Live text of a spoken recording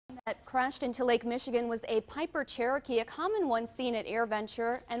That crashed into Lake Michigan was a Piper Cherokee, a common one seen at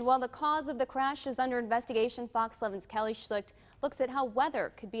AirVenture. And while the cause of the crash is under investigation, Fox 11's Kelly Schlicht looks at how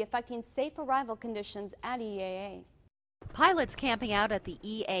weather could be affecting safe arrival conditions at EAA. Pilots camping out at the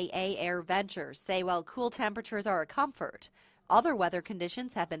EAA AirVenture say while cool temperatures are a comfort, other weather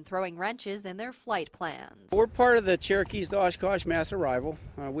conditions have been throwing wrenches in their flight plans. We're part of the Cherokee's to Oshkosh mass arrival.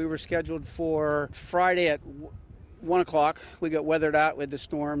 We were scheduled for Friday at 1 o'clock. We got weathered out with the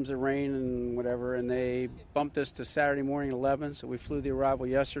storms, the rain and whatever, and they bumped us to Saturday morning at 11, so we flew the arrival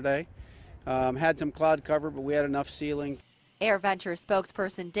yesterday. Had some cloud cover, but we had enough ceiling. AirVenture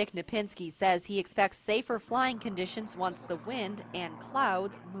spokesperson Dick Napinski says he expects safer flying conditions once the wind and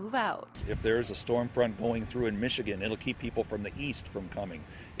clouds move out. If there's a storm front going through in Michigan, it'll keep people from the east from coming.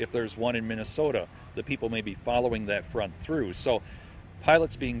 If there's one in Minnesota, the people may be following that front through. So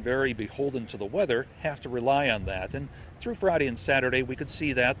pilots, being very beholden to the weather, have to rely on that. And through Friday and Saturday, we could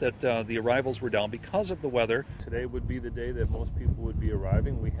see that the arrivals were down because of the weather. Today would be the day that most people would be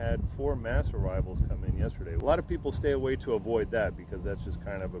arriving. We had 4 mass arrivals come in yesterday. A lot of people stay away to avoid that because that's just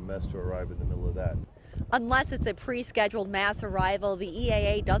kind of a mess to arrive in the middle of that. Unless it's a pre-scheduled mass arrival, the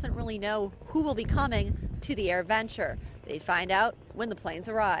EAA doesn't really know who will be coming to the AirVenture. They find out when the planes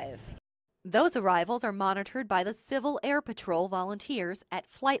arrive. Those arrivals are monitored by the Civil Air Patrol volunteers at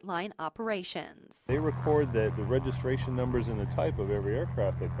Flightline Operations. They record the registration numbers and the type of every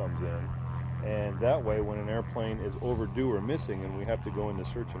aircraft that comes in, and that way when an airplane is overdue or missing and we have to go into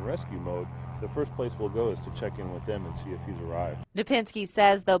search and rescue mode, the first place we'll go is to check in with them and see if he's arrived. Napinski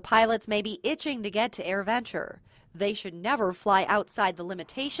says though pilots may be itching to get to AirVenture, they should never fly outside the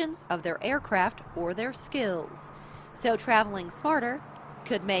limitations of their aircraft or their skills. So traveling smarter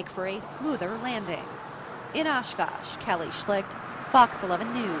could make for a smoother landing. In Oshkosh, Kelly Schlicht, Fox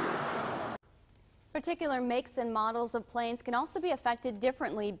 11 News. Particular makes and models of planes can also be affected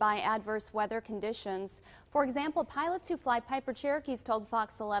differently by adverse weather conditions. For example, pilots who fly Piper Cherokees told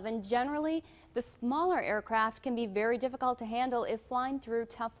Fox 11 generally the smaller aircraft can be very difficult to handle if flying through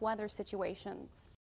tough weather situations.